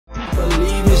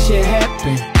shit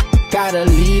happen. Gotta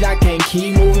lead, I can't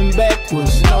keep moving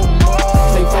backwards no more.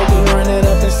 Stay focused, run it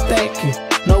up and stack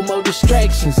it. No more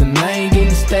distractions, and I ain't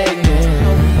getting stagnant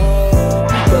no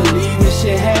more. Believe this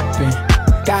shit happen.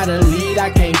 Gotta lead, I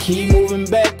can't keep moving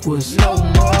backwards no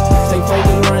more. Stay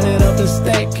focused, run it up and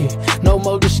stack it. No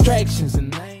more distractions,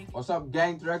 and I ain't. What's up,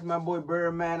 gang? Direct my boy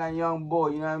Birdman and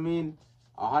YoungBoy, you know what I mean?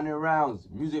 100 rounds,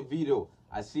 music video.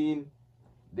 I seen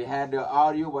they had the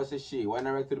audio, but I said, shit, why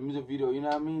not react to the music video, you know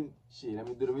what I mean? Shit, let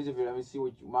me do the music video, let me see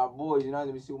what my boys, you know,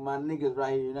 let me see what my niggas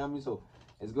right here, you know what I mean? So,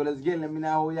 let's go, let's get it. Let me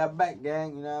not hold y'all back,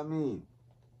 gang, you know what I mean?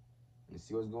 Let's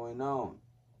see what's going on.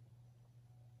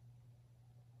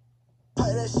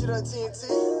 Play that shit on TNT.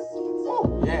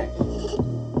 Oh, yeah.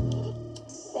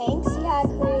 Thanks, yeah,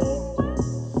 Cree.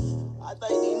 I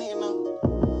think these niggas know.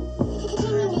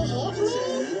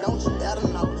 Don't you better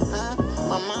know, huh?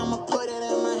 My mama put it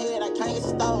in my head, I can't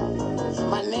stop.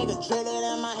 My nigga drill it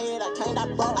in my head, I can't I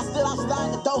broke. I still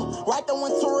outside the door, right there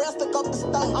when Terrell stuck up the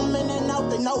stove. I'm in and out,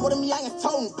 they know what them youngins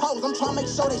told pose. I'm trying to make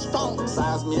sure they strong.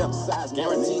 Size me up, size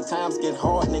guaranteed times get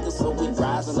hard, nigga, so we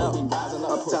rising up.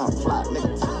 Uptown fly,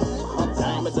 nigga. We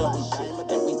dime it up,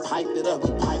 and we piped it up.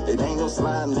 It ain't no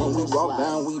sliding when we walk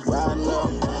down, we riding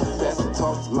up. Pass the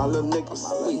talk to my little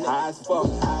niggas, we high as fuck.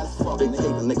 Big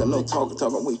paper nigga, no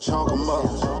talking, we chalk them up.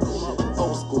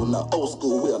 Old school, now old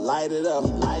school, we'll light it up.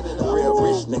 Real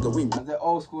rich nigga, we. I said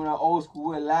old school, now old school,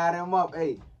 we'll light them up.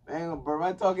 Hey, man,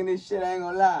 Birdman talking this shit, I ain't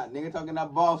gonna lie. Nigga talking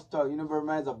that boss talk. You know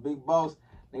Birdman's a big boss.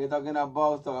 Nigga talking that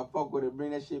boss talk. I fuck with it,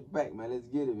 bring that shit back, man. Let's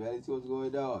get it, man. Let's see what's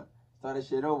going on. Start that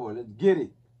shit over, let's get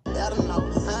it. Better know,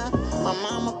 huh? My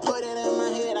mama put it in my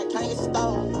head, I can't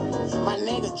stop. My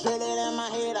nigga drill it in my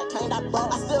head, I can't I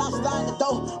broke. I still outside the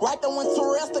door, right there when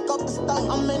Terrell stuck up the stove.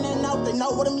 I'm in and out, they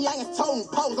know what them youngins told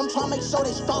pose. I'm trying to make sure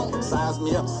they strong. Size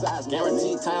me up, size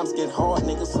guaranteed times get hard,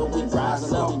 nigga, so we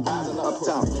rising up.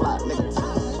 Uptown fly, nigga.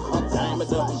 We dime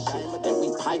it up, and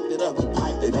we piped it up.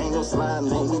 It ain't no sliding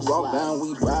when we walk down,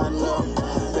 we riding up.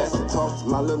 Pass the talk to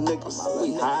my little niggas,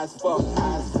 we high as fuck.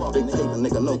 Big paper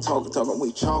nigga, no talking,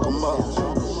 we chalk them up.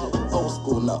 Old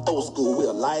school, now old school,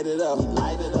 we'll light it up.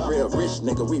 Real rich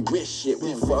nigga, we rich shit,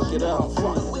 we fuck it up.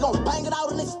 We gon' bang it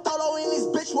out in this stolo in this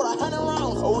bitch with 100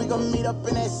 rounds. Or we gon' meet up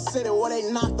in that city where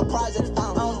they knock the projects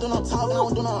down. I don't do no talking, I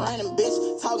don't do no random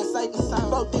bitch. Talking safe and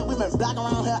sound. Fuck this, we been black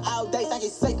around here all day. Think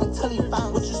it's safe until he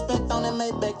found. What you spent on that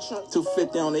Maybach truck?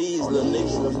 250 on the ease, little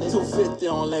nigga. 250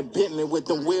 on that Bentley with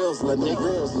them wheels, little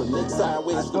nigga.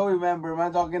 Sideways. I still remember,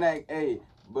 man, talking like, hey,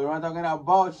 but I'm talking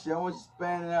about shit. I want you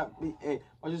spending that, hey,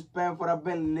 what you spend for that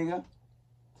Bentley, nigga?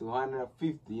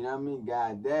 250, you know what I mean?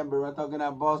 God damn, bro, I'm talking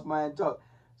that boss man talk.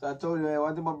 So I told you, hey,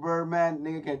 one thing about Birdman,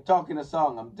 nigga can talk in a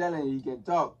song. I'm telling you, he can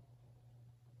talk.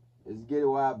 Let's get it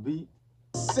while I beat.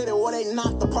 City where they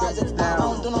knock the projects down. I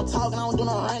don't do no talking, I don't do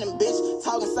no random bitch.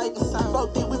 Talking safe and sound.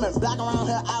 Fuck this, we been black around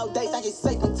here all day. Think it's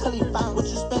safe until he found. What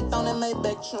you spent on that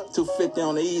Maybach truck? 250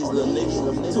 on the ease, little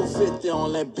nigga. 250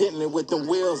 on that Bentley with them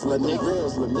wheels, little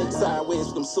nigga. Sideways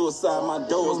with them suicide, my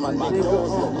doors, my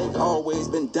nigga. Always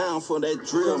been down for that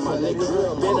drill, my nigga.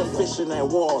 Been a fish in that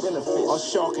water, a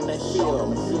shark in that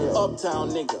field.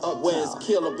 Uptown nigga, where it's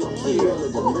killer be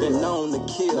killed. Been known to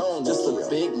kill, just a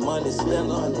big money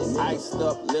spender. Iced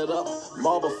up, lit up,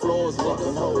 marble floors, nigga.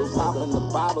 Popping the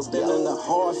bottles, been in the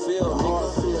hard field,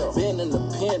 nigga. Been in the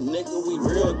pen, nigga, we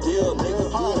real deal,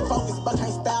 nigga. Hard focus, but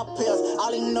can't style pills.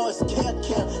 All he know is kill.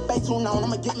 Face tune on,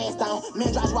 I'ma get mans down.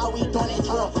 Man drives while we doing that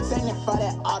drill. Sending for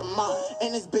that Audemars,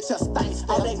 and this bitch a stank.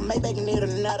 Maybach need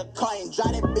another car and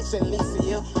drive that bitch in Lisa,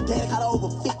 yeah. Daddy caught over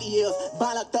 50 years.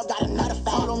 Bond locked up, got another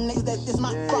foul. Them niggas that this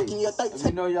my fucking year 13. If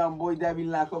you know YoungBoy, that been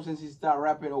locked up since he started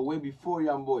rapping or way before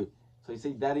YoungBoy. So he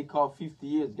say daddy called 50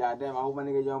 years, goddamn. I hope my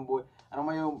nigga YoungBoy. I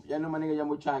know y'all know my nigga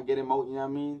YoungBoy trying to get him out, you know what I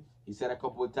mean? He said a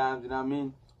couple of times, you know what I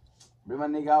mean? Bring my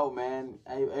nigga out, man.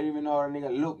 I don't even know how a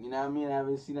nigga look, you know what I mean? I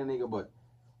haven't seen a nigga, but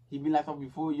he been locked up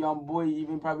before YoungBoy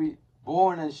even probably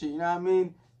born and shit, you know what I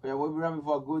mean? But we been rapping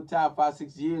for a good time, 5-6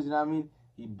 years, you know what I mean?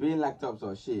 He been locked up,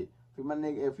 so shit. If my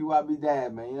nigga, if you want to be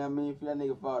dad, man, you know what I mean? If you that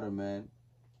nigga father, man.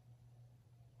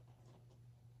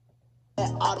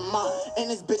 Audemars,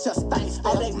 and this bitch a stank.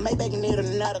 Maybach need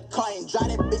another car and drive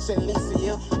that bitch in Lisa,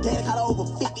 yeah. Daddy caught over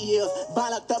 50 years.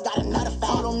 Bond locked up, got another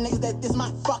foul. Them niggas that this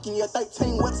my fucking year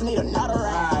 13 whips need another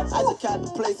ride. I just got the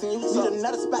place and you need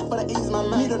another spot for the ease my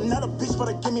mind. Need another bitch for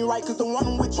the get me right, cause the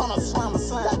one we tryna slam a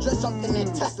sign. Got dressed up in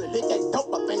that Tesla, dick that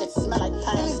dope up and it smell like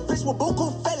time. And this bitch with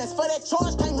buku feelings for that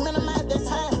charge, can't minimize that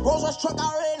time. Rolls Royce truck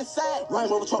already inside.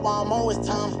 Range Rover truck, I'm always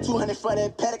time. 200 for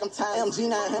that paddock, I'm time. MG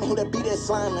 900, who that beat that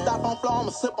slime, man. Stop on floor,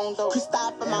 I'ma sip on dope.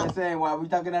 Stop in my. I'm saying, why we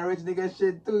talking that rich nigga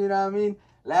shit too, you know what I mean?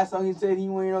 Last song he said he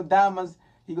ain't no diamonds.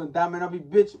 he gonna diamond up his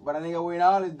bitch, but that nigga wearing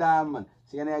all his diamond.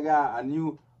 See, that nigga got a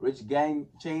new rich gang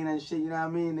chain and shit, you know what I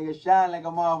mean? Nigga shine like a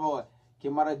motherfucker.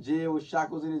 Came out of jail with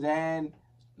shackles in his hand.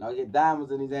 Now he get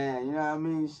diamonds in his hand, you know what I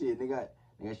mean? Shit, nigga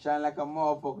shine like a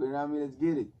motherfucker, you know what I mean? Let's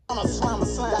get it. I'm a slammer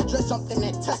son. I dress up in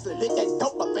that Tesla, lit that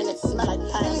dope up and it smell like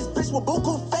pine. And this bitch with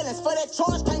buku feelings for that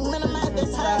charge, can't minimize that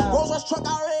time. Rolls Royce truck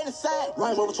already inside.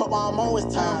 Range Rover truck while I'm always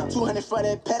time. 200 for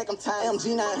that paddock, I'm time.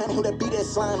 MG 900, who that beat that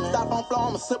slime. Stop on floor,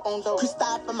 I'ma sip on dope.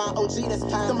 Crystal for my OG, that's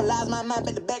time. Symbolize my mind,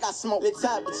 bet the bag I smoke. Lit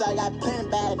top, bitch, I got plenty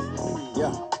bags.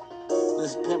 Yeah.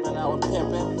 This pimpin', I was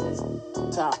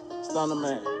pimpin'. Top, stunner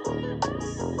man.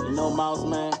 You know Mouse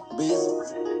Man, Beezy.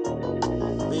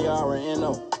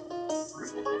 BRNO.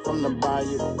 From the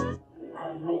bayou.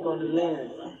 Make on the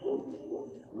land.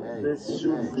 Let's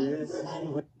shoot this.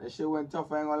 That shit went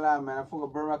tough, I ain't gonna lie, man. I fuck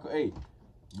with Birdman. Hey,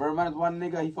 Birdman is one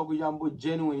nigga, he fuck with YoungBoy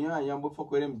genuine, you know? YoungBoy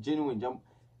fuck with him genuine.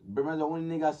 Birdman's the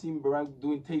only nigga I seen Birdman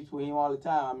doing tapes with him all the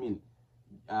time. I mean,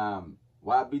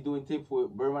 YB doing tapes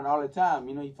with Birdman all the time.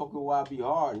 You know, he fuck with YB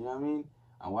hard, you know what I mean?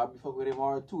 And YB fuck with him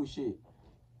hard too, shit.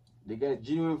 They got a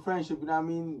genuine friendship, you know what I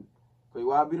mean? Cause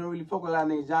YB don't really fuck with a lot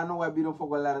of niggas. Y'all know YB don't fuck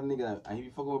with a lot of niggas. And he be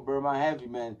fucking with Birdman heavy,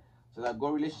 man. So that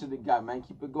good relationship they got, man.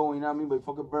 Keep it going, you know what I mean? But you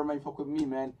fuck with Birdman, you fuck with me,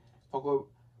 man. Fuck with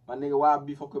my nigga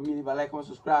YB, fuck with me. If I like, comment,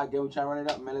 subscribe. Again, we try to run it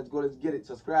up, man. Let's go, let's get it.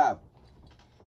 Subscribe.